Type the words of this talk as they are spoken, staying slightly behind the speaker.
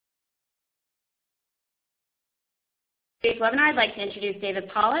Today's webinar, I'd like to introduce David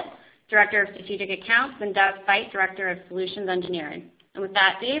Pollitt, Director of Strategic Accounts, and Doug Feit, Director of Solutions Engineering. And with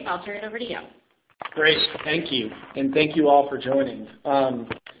that, Dave, I'll turn it over to you. Great, thank you, and thank you all for joining.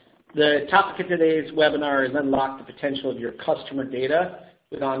 The topic of today's webinar is Unlock the Potential of Your Customer Data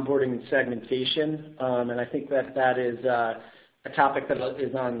with Onboarding and Segmentation, and I think that is a topic that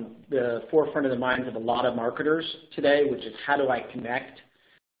is on the forefront of the minds of a lot of marketers today, which is how do I connect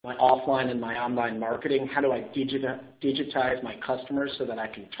my offline and my online marketing? How do I digitize my customers so that I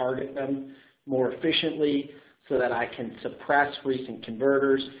can target them more efficiently, so that I can suppress recent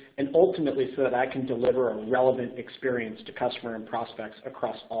converters, and ultimately so that I can deliver a relevant experience to customer and prospects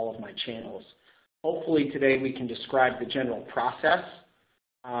across all of my channels. Hopefully today we can describe the general process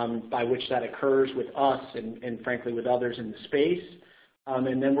by which that occurs with us and frankly with others in the space.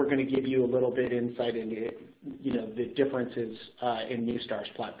 And then we're going to give you a little bit insight into the differences in Neustar's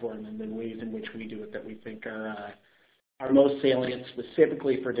platform and the ways in which we do it that we think are most salient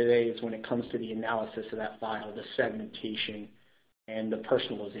specifically for today is when it comes to the analysis of that file, the segmentation, and the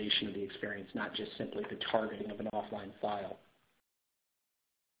personalization of the experience, not just simply the targeting of an offline file.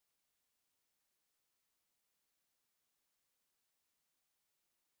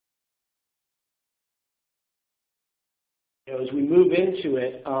 As we move into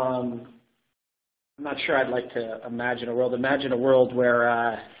it, I'm not sure I'd like to imagine a world. Imagine a world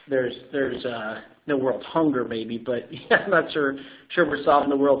where there's no world hunger, maybe, but I'm not sure we're solving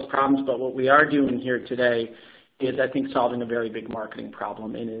the world's problems. But what we are doing here today is, I think, solving a very big marketing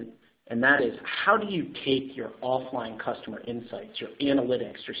problem, and that is how do you take your offline customer insights, your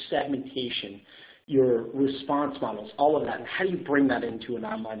analytics, your segmentation, your response models, all of that, and how do you bring that into an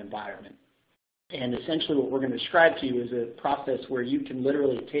online environment? And essentially what we're going to describe to you is a process where you can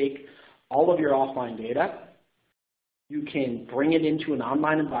literally take all of your offline data, you can bring it into an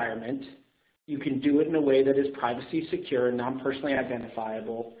online environment, you can do it in a way that is privacy secure and non-personally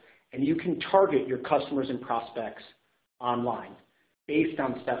identifiable, and you can target your customers and prospects online based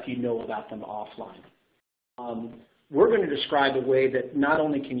on stuff you know about them offline. We're going to describe a way that not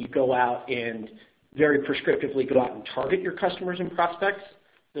only can you go out and very prescriptively go out and target your customers and prospects,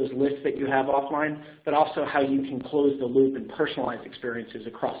 those lists that you have offline, but also how you can close the loop and personalize experiences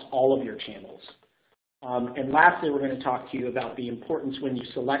across all of your channels. And lastly, we're going to talk to you about the importance when you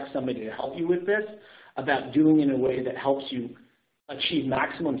select somebody to help you with this, about doing it in a way that helps you achieve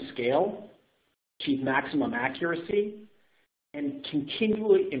maximum scale, achieve maximum accuracy, and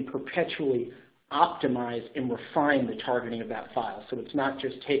continually and perpetually optimize and refine the targeting of that file. So it's not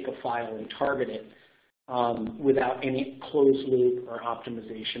just take a file and target it without any closed loop or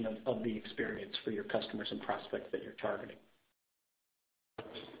optimization of the experience for your customers and prospects that you're targeting.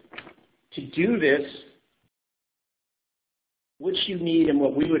 To do this, what you need and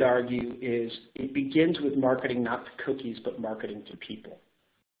what we would argue is it begins with marketing not to cookies but marketing to people.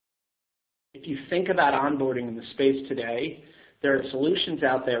 If you think about onboarding in the space today, there are solutions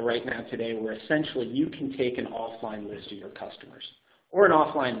out there right now today where essentially you can take an offline list of your customers or an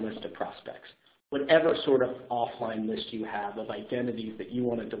offline list of prospects, whatever sort of offline list you have of identities that you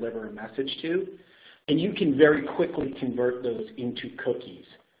want to deliver a message to, and you can very quickly convert those into cookies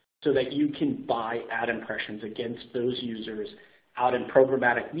so that you can buy ad impressions against those users out in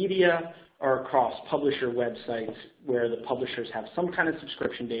programmatic media or across publisher websites where the publishers have some kind of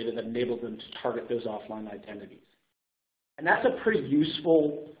subscription data that enables them to target those offline identities. And that's a pretty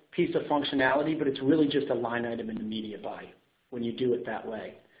useful piece of functionality, but it's really just a line item in the media buy when you do it that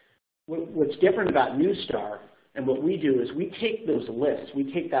way. What's different about Neustar and what we do is we take those lists,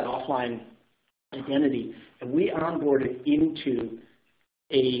 we take that offline identity, and we onboard it into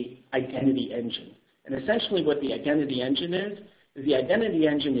an identity engine. And essentially what the identity engine is the identity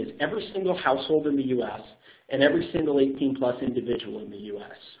engine is every single household in the U.S. and every single 18-plus individual in the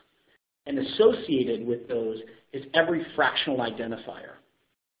U.S. And associated with those is every fractional identifier.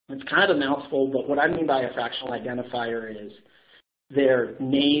 It's kind of a mouthful, but what I mean by a fractional identifier is their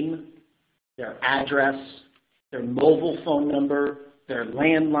name, their address, their mobile phone number, their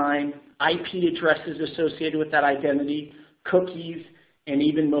landline, IP addresses associated with that identity, cookies, and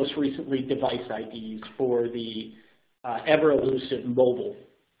even most recently device IDs for the ever-elusive mobile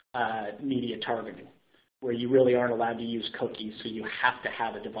media targeting, where you really aren't allowed to use cookies, so you have to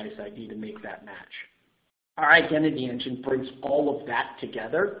have a device ID to make that match. Our identity engine brings all of that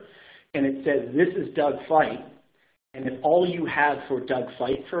together, and it says, this is Doug Feit, and if all you have for Doug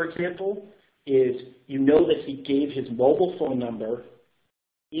Feit, for example, is you know that he gave his mobile phone number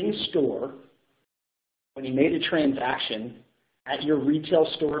in store when he made a transaction at your retail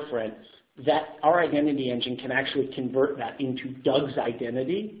storefront, that our identity engine can actually convert that into Doug's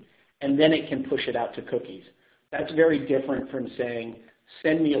identity, and then it can push it out to cookies. That's very different from saying,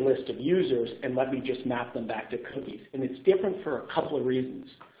 send me a list of users and let me just map them back to cookies. And it's different for a couple of reasons.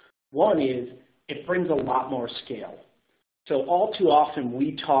 One is it brings a lot more scale. So all too often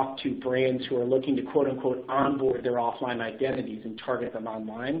we talk to brands who are looking to quote unquote onboard their offline identities and target them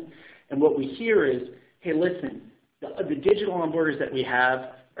online. And what we hear is, hey, listen, the digital onboarders that we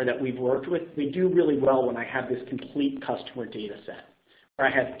have or that we've worked with, they do really well when I have this complete customer data set, where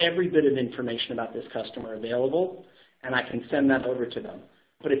I have every bit of information about this customer available, and I can send that over to them.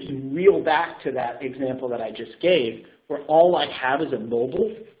 But if you reel back to that example that I just gave, where all I have is a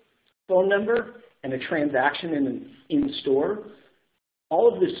mobile phone number and a transaction in store,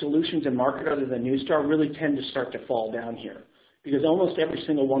 all of the solutions in market other than Neustar really tend to start to fall down here, because almost every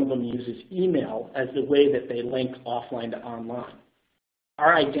single one of them uses email as the way that they link offline to online.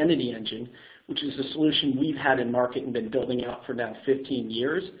 Our identity engine, which is a solution we've had in market and been building out for now 15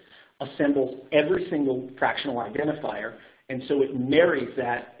 years, assembles every single fractional identifier, and so it marries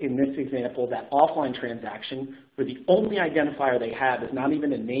that, in this example, that offline transaction where the only identifier they have is not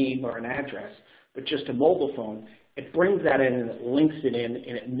even a name or an address, but just a mobile phone. It brings that in and it links it in,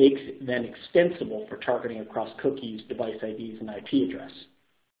 and it makes it then extensible for targeting across cookies, device IDs, and IP address.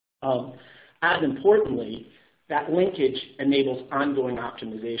 As importantly, that linkage enables ongoing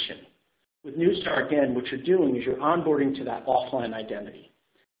optimization. With Neustar, again, what you're doing is you're onboarding to that offline identity.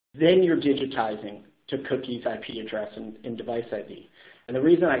 Then you're digitizing to cookies, IP address, and device ID. And the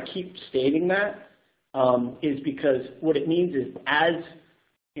reason I keep stating that is because what it means is, as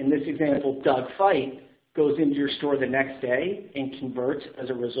in this example, Doug Fite goes into your store the next day and converts as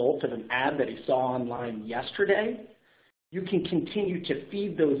a result of an ad that he saw online yesterday, you can continue to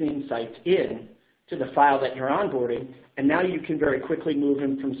feed those insights in to the file that you're onboarding, and now you can very quickly move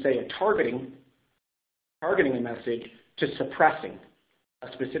him from, say, a targeting a message to suppressing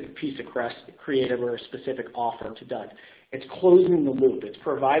a specific piece of creative or a specific offer to Doug. It's closing the loop. It's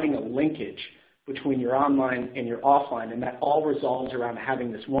providing a linkage between your online and your offline, and that all resolves around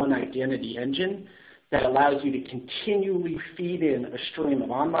having this one identity engine that allows you to continually feed in a stream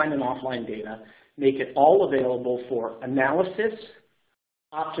of online and offline data, make it all available for analysis,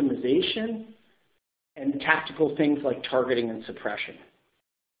 optimization, and tactical things like targeting and suppression.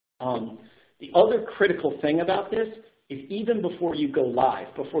 The other critical thing about this is, even before you go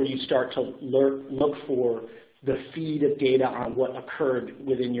live, before you start to look for the feed of data on what occurred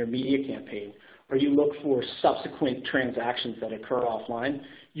within your media campaign, or you look for subsequent transactions that occur offline,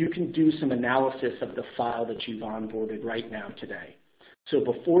 you can do some analysis of the file that you've onboarded right now today. So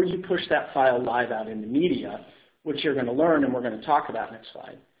before you push that file live out into media, what you're going to learn, and we're going to talk about next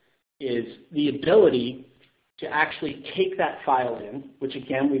slide, is the ability to actually take that file in, which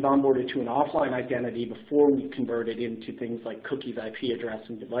again we've onboarded to an offline identity before we convert it into things like cookies, IP address,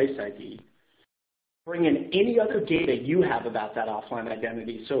 and device ID. Bring in any other data you have about that offline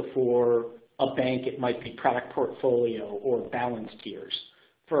identity. So for a bank, it might be product portfolio or balance tiers.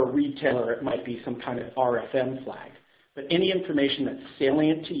 For a retailer, it might be some kind of RFM flag. But any information that's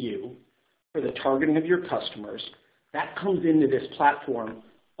salient to you for the targeting of your customers, that comes into this platform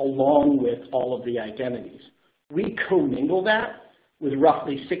along with all of the identities. We commingle that with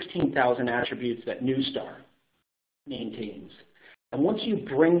roughly 16,000 attributes that Neustar maintains. And once you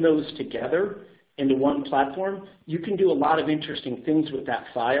bring those together into one platform, you can do a lot of interesting things with that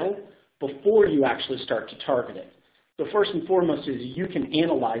file before you actually start to target it. So first and foremost is you can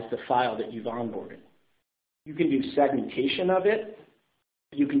analyze the file that you've onboarded. You can do segmentation of it.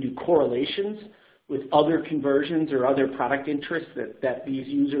 You can do correlations with other conversions or other product interests that these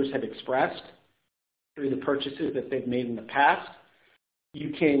users have expressed through the purchases that they've made in the past.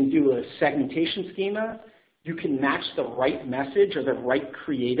 You can do a segmentation schema. You can match the right message or the right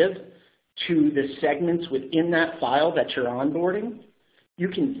creative to the segments within that file that you're onboarding. You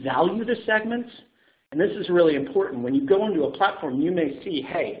can value the segments, and this is really important. When you go into a platform, you may see,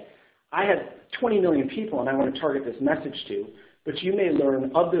 hey, I have 20 million people and I want to target this message to, but you may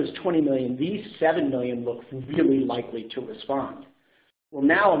learn of those 20 million, these 7 million look really likely to respond. Well,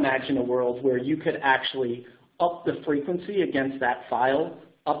 now imagine a world where you could actually up the frequency against that file,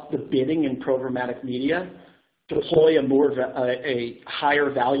 up the bidding in programmatic media, deploy a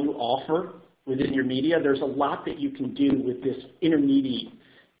higher value offer within your media. There's a lot that you can do with this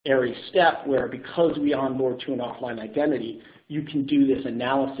intermediary step where, because we onboard to an offline identity, you can do this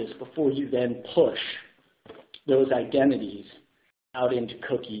analysis before you then push those identities out into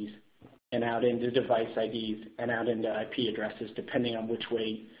cookies and out into device IDs and out into IP addresses, depending on which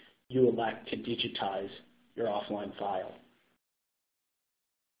way you elect to digitize your offline file.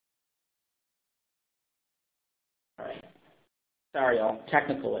 All right. Sorry, y'all.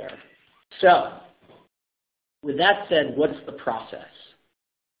 Technical error. So With that said, what's the process?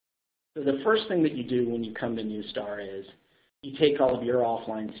 So the first thing that you do when you come to Neustar is you take all of your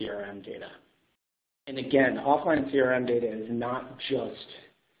offline CRM data. And again, offline CRM data is not just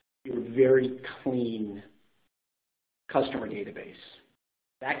your very clean customer database.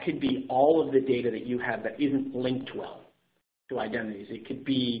 That could be all of the data that you have that isn't linked well to identities. It could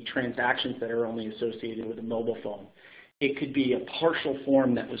be transactions that are only associated with a mobile phone. It could be a partial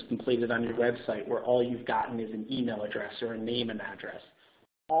form that was completed on your website where all you've gotten is an email address or a name and address.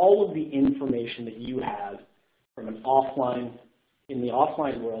 All of the information that you have from an offline, in the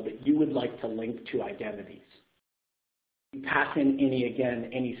offline world that you would like to link to identities. You pass in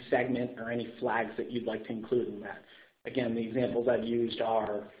any segment or any flags that you'd like to include in that. Again, the examples I've used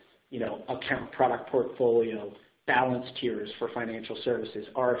are, account product portfolio, balance tiers for financial services,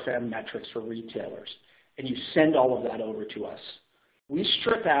 RFM metrics for retailers. And you send all of that over to us. We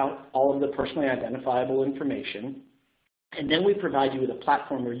strip out all of the personally identifiable information, and then we provide you with a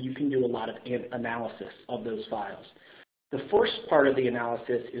platform where you can do a lot of analysis of those files. The first part of the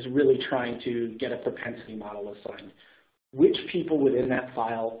analysis is really trying to get a propensity model assigned. Which people within that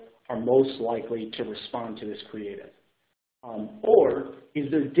file are most likely to respond to this creative? Or is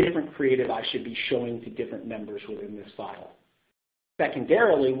there different creative I should be showing to different members within this file?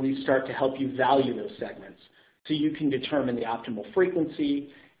 Secondarily, we start to help you value those segments so you can determine the optimal frequency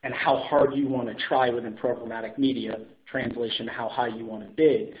and how hard you want to try within programmatic media, translation, how high you want to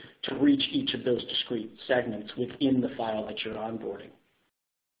bid to reach each of those discrete segments within the file that you're onboarding.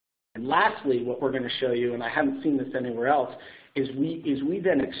 And lastly, what we're going to show you, and I haven't seen this anywhere else, is we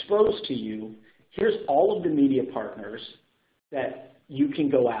then expose to you, here's all of the media partners that you can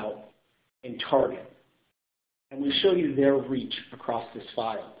go out and target. And we show you their reach across this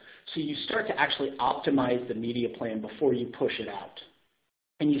file. So you start to actually optimize the media plan before you push it out.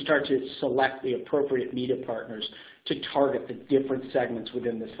 And you start to select the appropriate media partners to target the different segments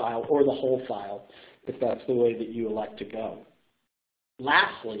within this file or the whole file, if that's the way that you elect to go.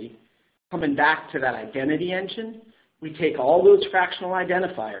 Lastly, coming back to that identity engine, we take all those fractional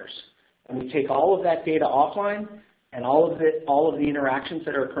identifiers and we take all of that data offline and all of the interactions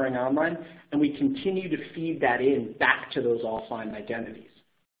that are occurring online, and we continue to feed that in back to those offline identities.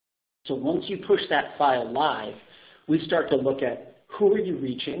 So once you push that file live, we start to look at who are you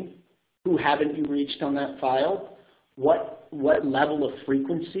reaching, who haven't you reached on that file, what level of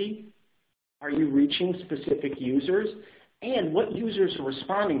frequency are you reaching specific users, and what users are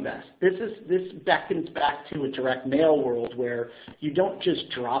responding best. This beckons back to a direct mail world where you don't just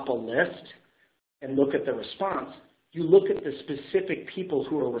drop a list and look at the response. You look at the specific people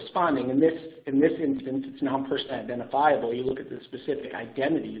who are responding. In this instance, it's non-personally identifiable. You look at the specific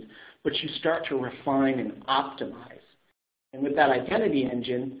identities, but you start to refine and optimize. And with that identity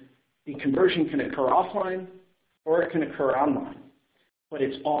engine, the conversion can occur offline or it can occur online. But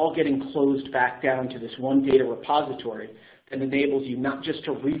it's all getting closed back down to this one data repository that enables you not just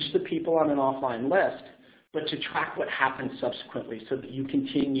to reach the people on an offline list, but to track what happens subsequently so that you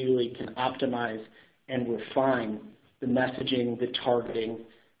continually can optimize and refine the messaging, the targeting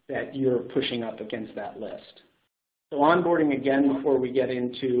that you're pushing up against that list. So onboarding, again, before we get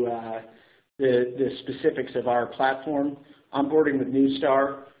into the specifics of our platform, onboarding with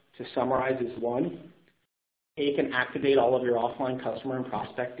Neustar, to summarize, is one, take and activate all of your offline customer and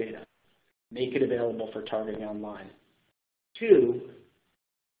prospect data. Make it available for targeting online. Two,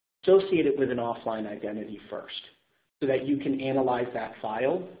 associate it with an offline identity first so that you can analyze that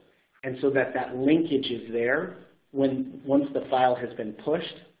file and so that that linkage is there once the file has been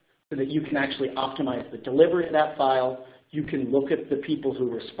pushed so that you can actually optimize the delivery of that file. You can look at the people who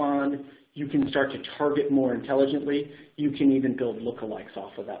respond. You can start to target more intelligently. You can even build lookalikes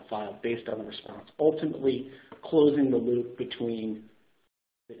off of that file based on the response, ultimately closing the loop between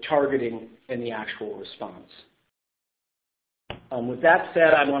the targeting and the actual response. With that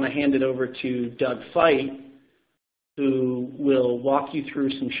said, I want to hand it over to Doug Feit, who will walk you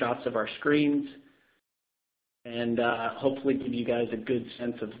through some shots of our screens and hopefully give you guys a good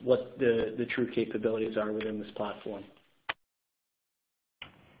sense of what the true capabilities are within this platform.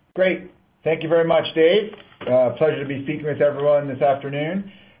 Great. Thank you very much, Dave. Pleasure to be speaking with everyone this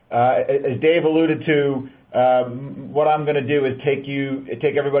afternoon. As Dave alluded to, what I'm going to do is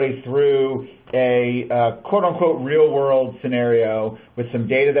take everybody through a quote-unquote real-world scenario with some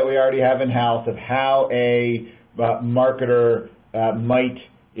data that we already have in-house of how a marketer might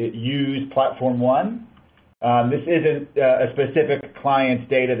use Platform One. This isn't a specific client's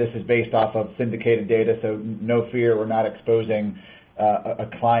data. This is based off of syndicated data, so no fear, we're not exposing a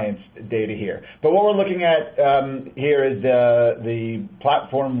client's data here. But what we're looking at here is the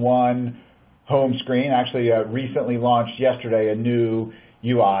Platform One home screen, actually recently launched yesterday, a new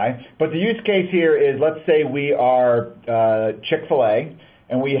UI. But the use case here is, let's say we are Chick-fil-A,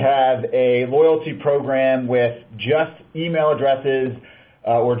 and we have a loyalty program with just email addresses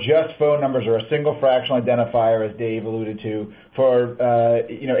or just phone numbers or a single fractional identifier, as Dave alluded to, for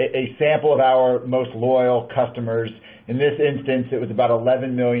a sample of our most loyal customers. In this instance, it was about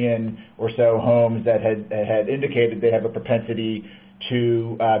 11 million or so homes that had indicated they have a propensity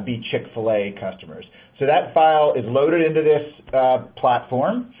to be Chick-fil-A customers. So that file is loaded into this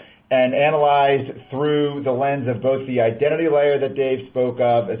platform and analyzed through the lens of both the identity layer that Dave spoke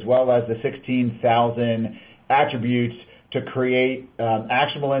of, as well as the 16,000 attributes to create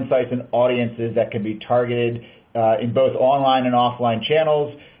actionable insights and audiences that can be targeted in both online and offline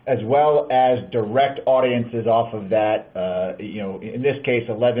channels, as well as direct audiences off of that, in this case,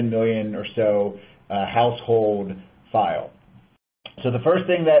 11 million or so household file. So the first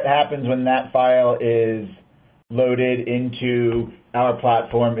thing that happens when that file is loaded into our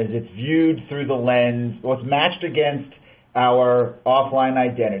platform is it's viewed through the lens, well, it's matched against our offline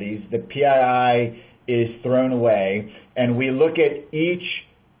identities. The PII is thrown away, and we look at each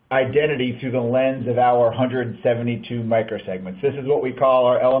identity through the lens of our 172 microsegments. This is what we call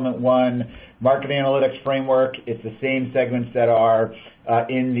our Element 1 marketing analytics framework. It's the same segments that are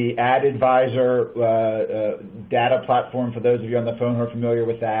in the Ad Advisor data platform, for those of you on the phone who are familiar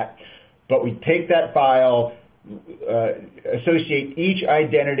with that. But we take that file, associate each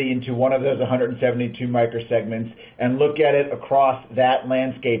identity into one of those 172 microsegments, and look at it across that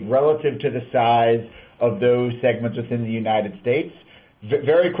landscape relative to the size of those segments within the United States.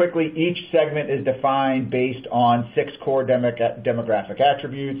 Very quickly, each segment is defined based on 6 core demographic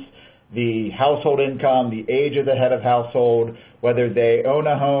attributes: the household income, the age of the head of household, whether they own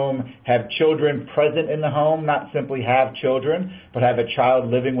a home, have children present in the home, not simply have children, but have a child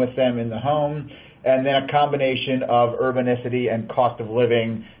living with them in the home, and then a combination of urbanicity and cost of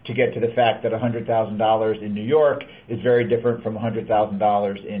living to get to the fact that $100,000 in New York is very different from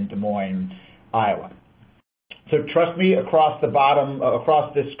 $100,000 in Des Moines, Iowa. So trust me, across the bottom,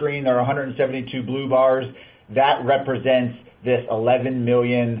 across this screen, there are 172 blue bars. That represents this 11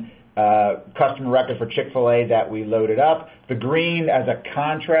 million customer record for Chick-fil-A that we loaded up. The green, as a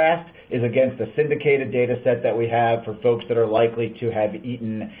contrast, is against the syndicated data set that we have for folks that are likely to have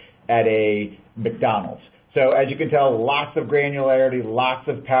eaten at a McDonald's. So as you can tell, lots of granularity, lots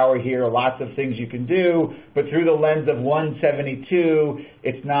of power here, lots of things you can do, but through the lens of 172,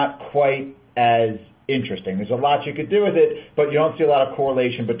 it's not quite as interesting. There's a lot you could do with it, but you don't see a lot of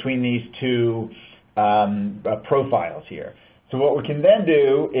correlation between these two profiles here. So what we can then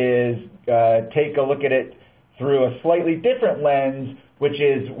do is take a look at it through a slightly different lens, which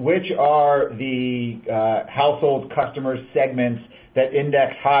are the household customer segments that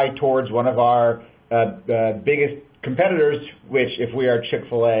index high towards one of our biggest competitors, which, if we are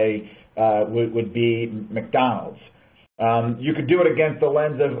Chick-fil-A, would be McDonald's. You could do it against the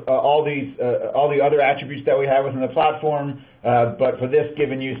lens of all the other attributes that we have within the platform, but for this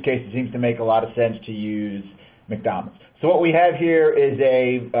given use case, it seems to make a lot of sense to use McDonald's. So what we have here is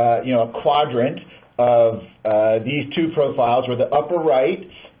a quadrant of these two profiles, where the upper right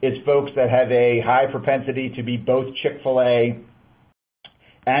is folks that have a high propensity to be both Chick-fil-A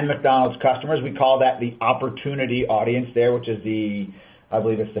and McDonald's customers. We call that the opportunity audience there, which is I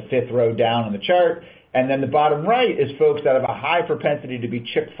believe it's the 5th row down on the chart. And then the bottom right is folks that have a high propensity to be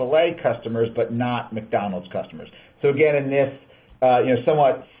Chick-fil-A customers, but not McDonald's customers. So again, in this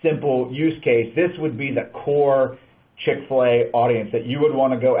somewhat simple use case, this would be the core Chick-fil-A audience that you would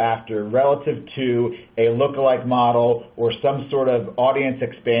want to go after relative to a lookalike model or some sort of audience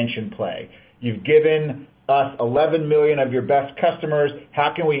expansion play. You've given us 11 million of your best customers.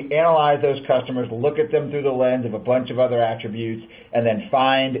 How can we analyze those customers, look at them through the lens of a bunch of other attributes, and then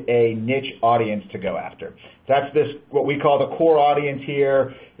find a niche audience to go after? That's what we call the core audience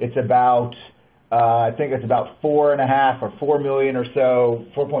here. It's about, I think it's about 4.5 or 4 million or so,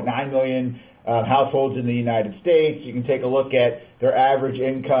 4.9 million households in the United States. You can take a look at their average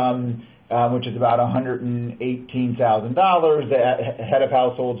income, which is about $118,000. The head of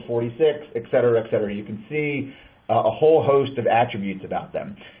households, 46, et cetera, et cetera. You can see a whole host of attributes about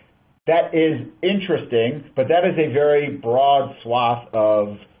them. That is interesting, but that is a very broad swath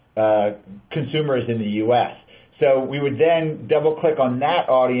of consumers in the U.S. So we would then double-click on that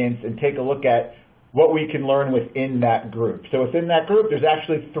audience and take a look at what we can learn within that group. So within that group, there's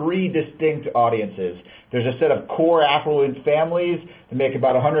actually 3 distinct audiences. There's a set of core affluent families that make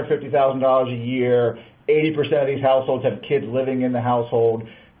about $150,000 a year. 80% of these households have kids living in the household.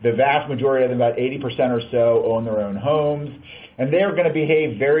 The vast majority of them, about 80% or so, own their own homes, and they're going to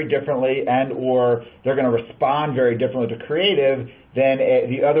behave very differently and or they're going to respond very differently to creative than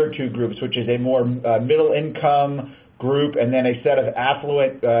the other two groups, which is a more middle income group and then a set of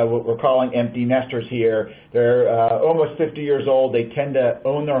affluent, what we're calling empty nesters here. They're almost 50 years old. They tend to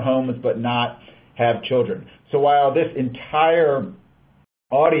own their homes but not have children. So while this entire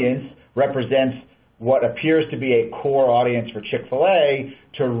audience represents what appears to be a core audience for Chick-fil-A,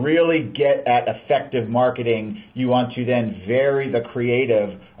 to really get at effective marketing, you want to then vary the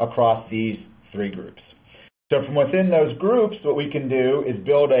creative across these three groups. So from within those groups, what we can do is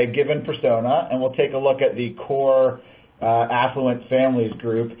build a given persona, and we'll take a look at the core affluent families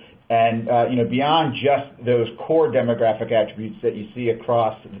group. And beyond just those core demographic attributes that you see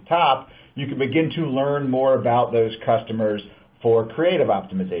across the top, you can begin to learn more about those customers for creative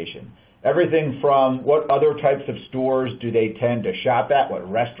optimization. Everything from what other types of stores do they tend to shop at, what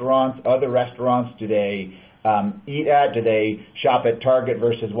other restaurants do they eat at, do they shop at Target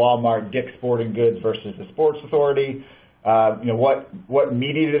versus Walmart, Dick's Sporting Goods versus the Sports Authority, what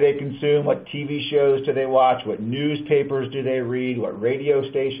media do they consume, what TV shows do they watch, what newspapers do they read, what radio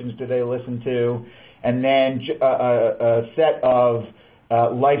stations do they listen to, and then a set of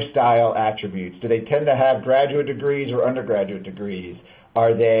lifestyle attributes. Do they tend to have graduate degrees or undergraduate degrees?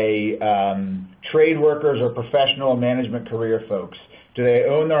 Are they trade workers or professional management career folks? Do they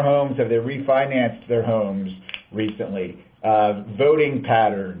own their homes? Have they refinanced their homes recently? Voting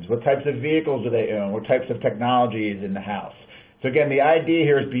patterns. What types of vehicles do they own? What types of technology is in the house? So again, the idea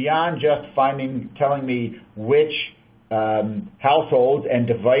here is beyond just telling me which households and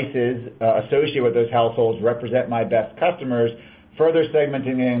devices associated with those households represent my best customers, further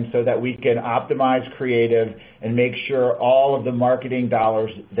segmenting them so that we can optimize creative and make sure all of the marketing dollars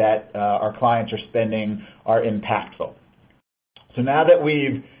that our clients are spending are impactful. So now that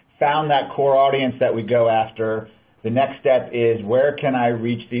we've found that core audience that we go after, the next step is where can I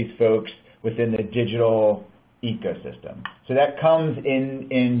reach these folks within the digital ecosystem? So that comes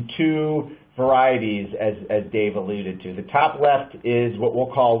in two varieties, as Dave alluded to. The top left is what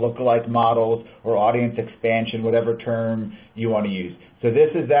we'll call lookalike models or audience expansion, whatever term you want to use. So this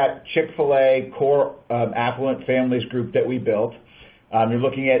is that Chick-fil-A core affluent families group that we built. You're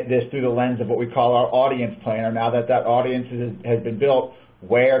looking at this through the lens of what we call our audience planner. Now that audience has been built,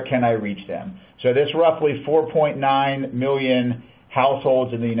 where can I reach them? So this roughly 4.9 million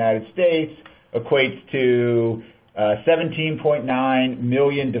households in the United States equates to 17.9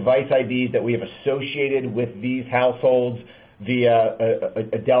 million device IDs that we have associated with these households via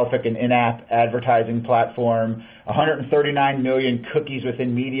a Delphic and in-app advertising platform, 139 million cookies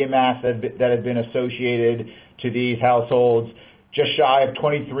within MediaMass that have been associated to these households, just shy of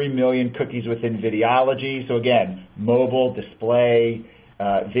 23 million cookies within Videology. So again, mobile, display,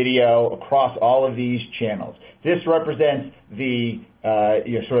 video across all of these channels. This represents the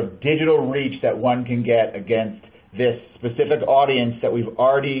sort of digital reach that one can get against this specific audience that we've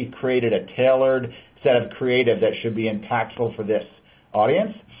already created a tailored set of creative that should be impactful for this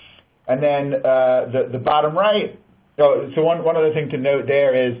audience. And then the bottom right, so one other thing to note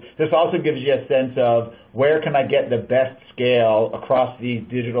there is this also gives you a sense of where can I get the best scale across these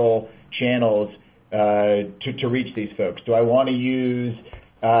digital channels to reach these folks. Do I want to use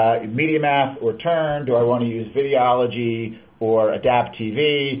MediaMath or Turn? Do I want to use Videology or Adapt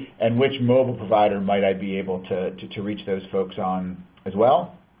TV? And which mobile provider might I be able to reach those folks on as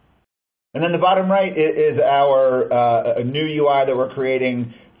well? And then the bottom right is our a new UI that we're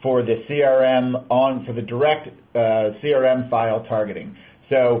creating for the CRM for the direct CRM file targeting.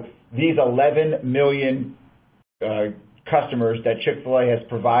 So these 11 million customers that Chick-fil-A has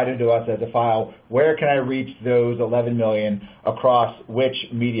provided to us as a file, where can I reach those 11 million across which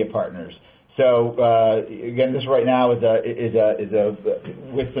media partners? So again, this right now is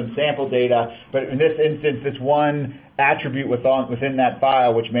with some sample data, but in this instance, this one attribute within that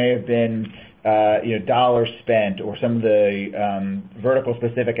file, which may have been dollars spent or some of the vertical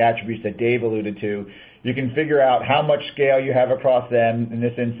specific attributes that Dave alluded to, you can figure out how much scale you have across them. In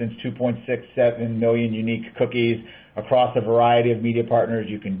this instance, 2.67 million unique cookies across a variety of media partners.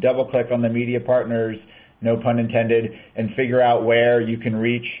 You can double click on the media partners, no pun intended, and figure out where you can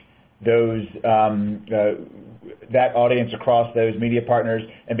reach those that audience across those media partners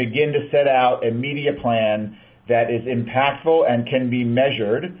and begin to set out a media plan that is impactful and can be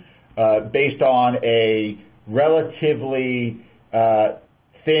measured based on a relatively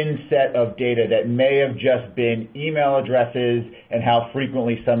thin set of data that may have just been email addresses and how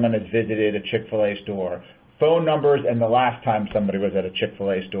frequently someone has visited a Chick-fil-A store, phone numbers and the last time somebody was at a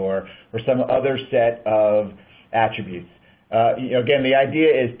Chick-fil-A store, or some other set of attributes. Again, the idea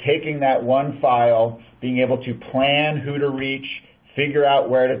is taking that one file, being able to plan who to reach, figure out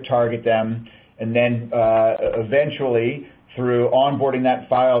where to target them, and then eventually, through onboarding that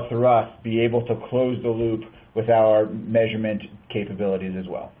file through us, be able to close the loop with our measurement capabilities as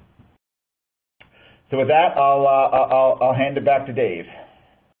well. So with that, I'll hand it back to Dave.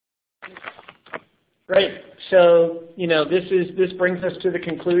 Great. So, this brings us to the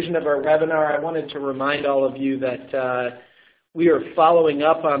conclusion of our webinar. I wanted to remind all of you that we are following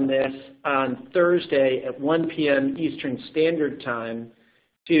up on this on Thursday at 1 p.m. Eastern Standard Time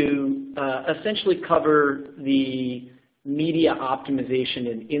to essentially cover the media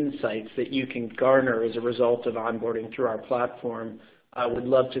optimization and insights that you can garner as a result of onboarding through our platform. I would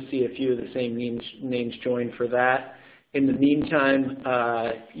love to see a few of the same names join for that. In the meantime,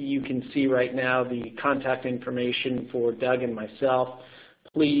 you can see right now the contact information for Doug and myself.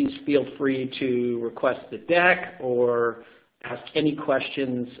 Please feel free to request the deck or ask any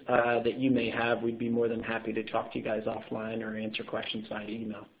questions that you may have. We'd be more than happy to talk to you guys offline or answer questions via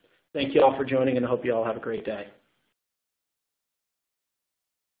email. Thank you all for joining, and I hope you all have a great day.